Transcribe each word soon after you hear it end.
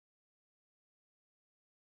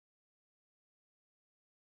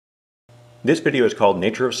This video is called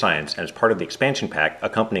Nature of Science and is part of the expansion pack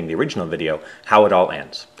accompanying the original video, How It All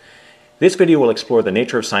Ends. This video will explore the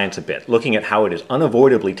nature of science a bit, looking at how it is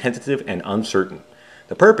unavoidably tentative and uncertain.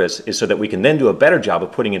 The purpose is so that we can then do a better job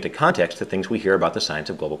of putting into context the things we hear about the science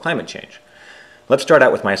of global climate change. Let's start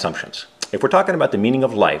out with my assumptions. If we're talking about the meaning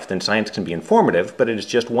of life, then science can be informative, but it is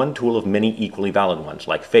just one tool of many equally valid ones,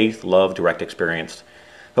 like faith, love, direct experience.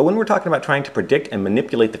 But when we're talking about trying to predict and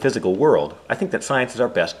manipulate the physical world, I think that science is our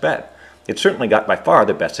best bet. It's certainly got by far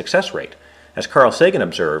the best success rate. As Carl Sagan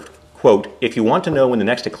observed, quote, "If you want to know when the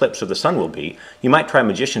next eclipse of the sun will be, you might try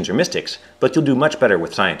magicians or mystics, but you'll do much better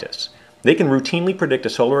with scientists. They can routinely predict a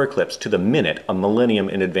solar eclipse to the minute a millennium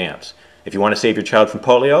in advance. If you want to save your child from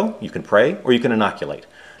polio, you can pray or you can inoculate.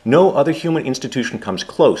 No other human institution comes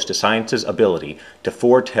close to science's ability to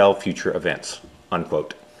foretell future events,"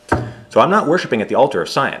 unquote. So I'm not worshiping at the altar of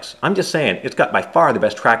science. I'm just saying it's got by far the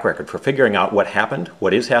best track record for figuring out what happened,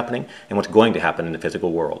 what is happening, and what's going to happen in the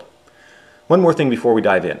physical world. One more thing before we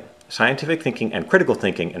dive in. Scientific thinking and critical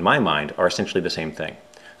thinking, in my mind, are essentially the same thing.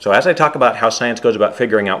 So as I talk about how science goes about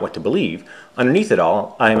figuring out what to believe, underneath it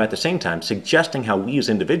all, I am at the same time suggesting how we as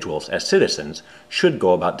individuals, as citizens, should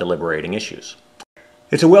go about deliberating issues.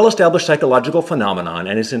 It's a well-established psychological phenomenon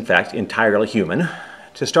and is in fact entirely human,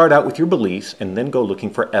 to start out with your beliefs and then go looking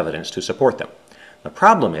for evidence to support them. The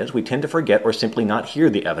problem is we tend to forget or simply not hear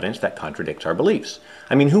the evidence that contradicts our beliefs.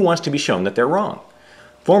 I mean, who wants to be shown that they're wrong?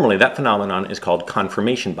 Formally, that phenomenon is called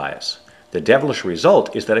confirmation bias. The devilish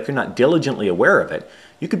result is that if you're not diligently aware of it,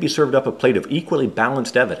 you could be served up a plate of equally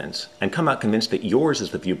balanced evidence and come out convinced that yours is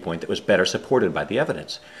the viewpoint that was better supported by the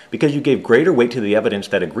evidence, because you gave greater weight to the evidence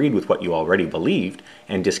that agreed with what you already believed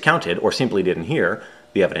and discounted, or simply didn't hear,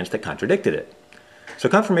 the evidence that contradicted it. So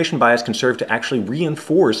confirmation bias can serve to actually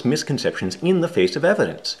reinforce misconceptions in the face of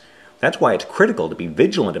evidence. That's why it's critical to be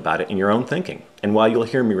vigilant about it in your own thinking, and why you'll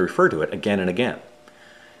hear me refer to it again and again.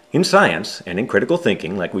 In science, and in critical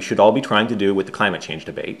thinking, like we should all be trying to do with the climate change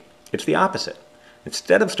debate, it's the opposite.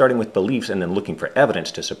 Instead of starting with beliefs and then looking for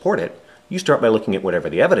evidence to support it, you start by looking at whatever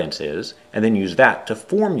the evidence is, and then use that to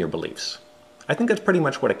form your beliefs. I think that's pretty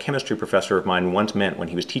much what a chemistry professor of mine once meant when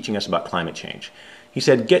he was teaching us about climate change. He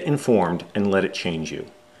said, "Get informed and let it change you."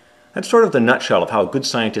 That's sort of the nutshell of how a good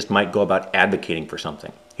scientist might go about advocating for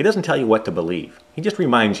something. He doesn't tell you what to believe. He just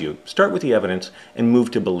reminds you, start with the evidence and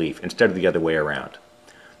move to belief instead of the other way around.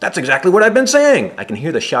 "That's exactly what I've been saying!" I can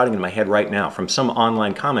hear the shouting in my head right now from some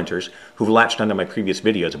online commenters who've latched onto my previous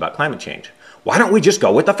videos about climate change. "Why don't we just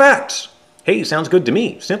go with the facts?" Hey, sounds good to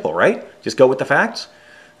me. Simple, right? Just go with the facts?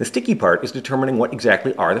 The sticky part is determining what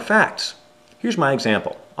exactly are the facts. Here's my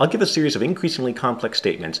example. I'll give a series of increasingly complex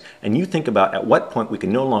statements, and you think about at what point we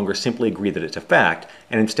can no longer simply agree that it's a fact,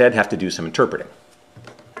 and instead have to do some interpreting.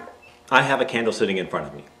 I have a candle sitting in front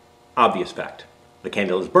of me. Obvious fact. The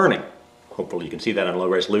candle is burning. Hopefully you can see that on low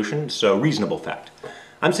resolution, so reasonable fact.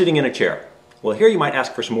 I'm sitting in a chair. Well, here you might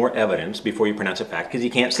ask for some more evidence before you pronounce a fact, because you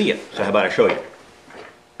can't see it. So how about I show you?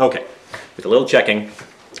 Okay, with a little checking,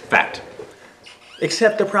 fact.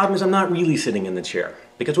 Except the problem is I'm not really sitting in the chair,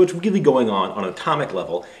 because what's really going on an atomic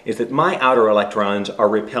level is that my outer electrons are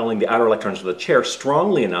repelling the outer electrons of the chair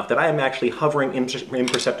strongly enough that I am actually hovering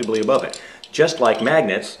imperceptibly above it, just like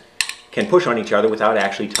magnets can push on each other without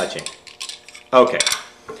actually touching. Okay.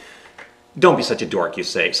 Don't be such a dork, you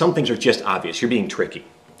say. Some things are just obvious. You're being tricky.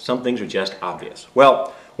 Some things are just obvious.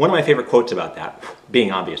 Well, one of my favorite quotes about that,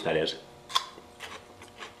 being obvious that is,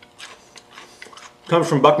 comes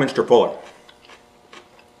from Buckminster Fuller.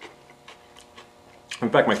 In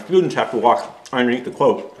fact, my students have to walk underneath the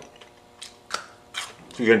quote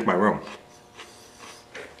to get into my room.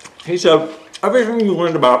 He said, "Everything you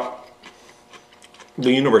learned about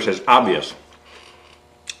the universe as obvious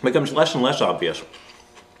becomes less and less obvious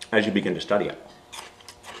as you begin to study it."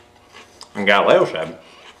 And Galileo said,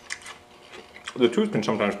 "The truth can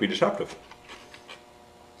sometimes be deceptive."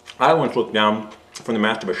 I once looked down from the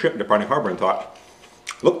mast of a ship departing harbor and thought,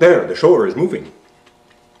 "Look there, the shore is moving."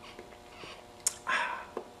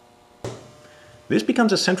 This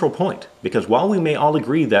becomes a central point, because while we may all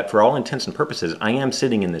agree that for all intents and purposes I am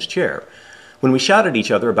sitting in this chair, when we shout at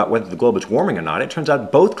each other about whether the globe is warming or not, it turns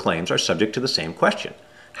out both claims are subject to the same question.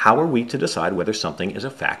 How are we to decide whether something is a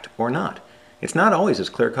fact or not? It's not always as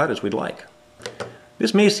clear-cut as we'd like.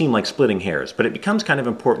 This may seem like splitting hairs, but it becomes kind of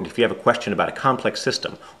important if you have a question about a complex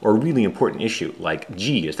system or a really important issue, like,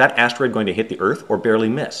 gee, is that asteroid going to hit the Earth or barely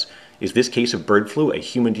miss? Is this case of bird flu a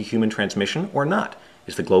human-to-human transmission or not?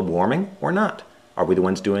 Is the globe warming or not? Are we the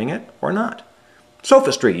ones doing it or not?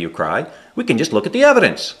 Sophistry, you cry. We can just look at the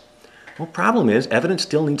evidence. Well, problem is, evidence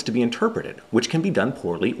still needs to be interpreted, which can be done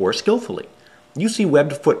poorly or skillfully. You see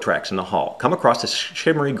webbed foot tracks in the hall, come across a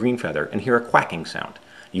shimmery green feather, and hear a quacking sound.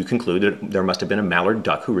 You conclude that there must have been a mallard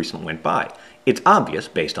duck who recently went by. It's obvious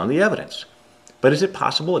based on the evidence. But is it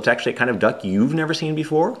possible it's actually a kind of duck you've never seen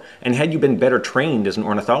before? And had you been better trained as an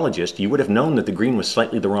ornithologist, you would have known that the green was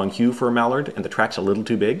slightly the wrong hue for a mallard and the tracks a little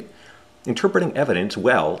too big? Interpreting evidence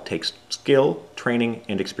well takes skill, training,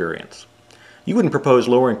 and experience. You wouldn't propose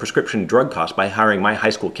lowering prescription drug costs by hiring my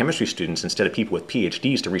high school chemistry students instead of people with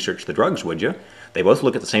PhDs to research the drugs, would you? They both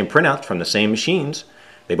look at the same printouts from the same machines.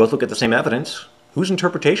 They both look at the same evidence. Whose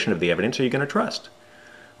interpretation of the evidence are you going to trust?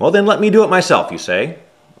 Well, then let me do it myself, you say.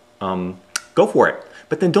 Go for it.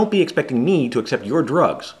 But then don't be expecting me to accept your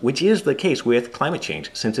drugs, which is the case with climate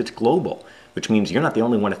change since it's global, which means you're not the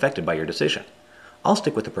only one affected by your decision. I'll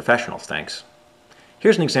stick with the professionals, thanks.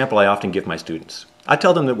 Here's an example I often give my students. I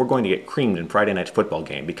tell them that we're going to get creamed in Friday night's football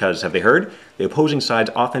game because, have they heard? The opposing side's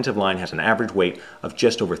offensive line has an average weight of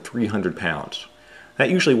just over 300 pounds. That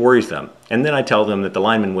usually worries them, and then I tell them that the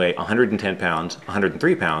linemen weigh 110 pounds,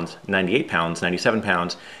 103 pounds, 98 pounds, 97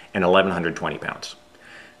 pounds, and 1,120 pounds.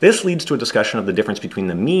 This leads to a discussion of the difference between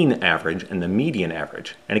the mean average and the median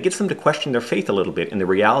average, and it gets them to question their faith a little bit in the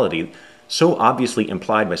reality so obviously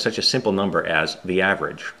implied by such a simple number as the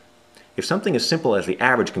average. If something as simple as the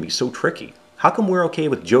average can be so tricky, how come we're okay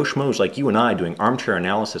with Joe Schmoes like you and I doing armchair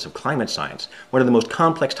analysis of climate science, one of the most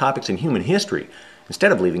complex topics in human history,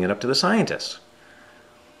 instead of leaving it up to the scientists?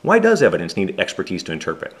 Why does evidence need expertise to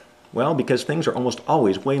interpret? Well, because things are almost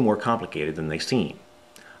always way more complicated than they seem.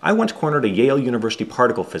 I once cornered a Yale University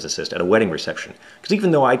particle physicist at a wedding reception, because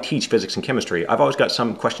even though I teach physics and chemistry, I've always got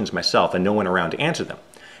some questions myself and no one around to answer them.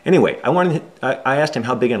 Anyway, I asked him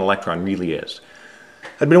how big an electron really is.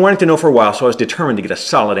 I'd been wanting to know for a while, so I was determined to get a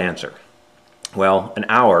solid answer. Well, an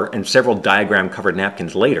hour and several diagram-covered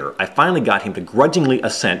napkins later, I finally got him to grudgingly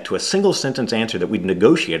assent to a single-sentence answer that we'd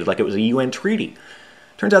negotiated like it was a UN treaty.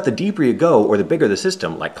 Turns out the deeper you go, or the bigger the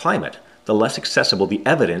system, like climate, the less accessible the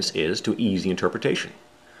evidence is to easy interpretation.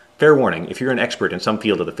 Fair warning, if you're an expert in some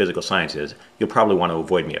field of the physical sciences, you'll probably want to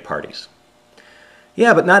avoid me at parties.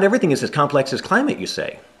 Yeah, but not everything is as complex as climate, you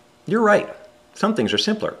say. You're right. Some things are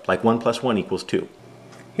simpler, like 1 + 1 = 2.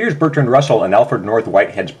 Here's Bertrand Russell and Alfred North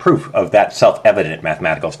Whitehead's proof of that self-evident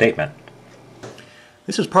mathematical statement.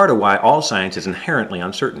 This is part of why all science is inherently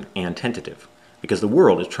uncertain and tentative, because the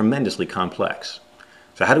world is tremendously complex.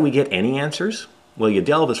 So how do we get any answers? Well, you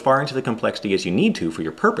delve as far into the complexity as you need to for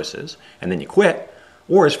your purposes, and then you quit,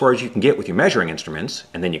 or as far as you can get with your measuring instruments,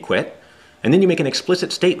 and then you quit, and then you make an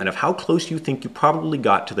explicit statement of how close you think you probably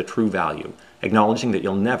got to the true value, acknowledging that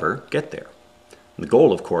you'll never get there. The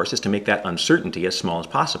goal, of course, is to make that uncertainty as small as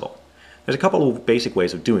possible. There's a couple of basic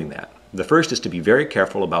ways of doing that. The first is to be very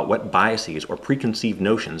careful about what biases or preconceived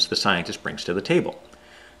notions the scientist brings to the table.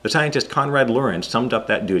 The scientist Konrad Lorenz summed up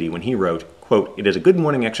that duty when he wrote, quote, "It is a good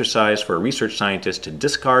morning exercise for a research scientist to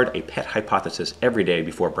discard a pet hypothesis every day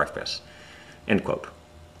before breakfast." End quote.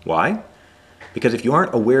 Why? Because if you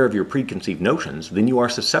aren't aware of your preconceived notions, then you are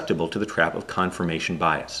susceptible to the trap of confirmation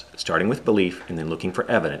bias, starting with belief and then looking for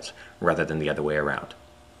evidence rather than the other way around.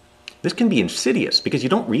 This can be insidious because you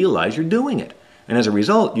don't realize you're doing it, and as a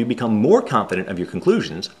result, you become more confident of your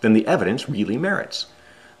conclusions than the evidence really merits.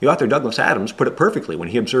 The author Douglas Adams put it perfectly when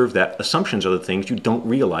he observed that assumptions are the things you don't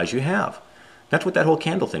realize you have. That's what that whole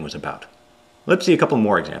candle thing was about. Let's see a couple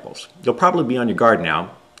more examples. You'll probably be on your guard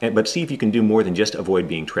now, but see if you can do more than just avoid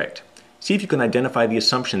being tricked. See if you can identify the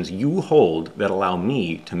assumptions you hold that allow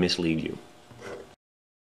me to mislead you.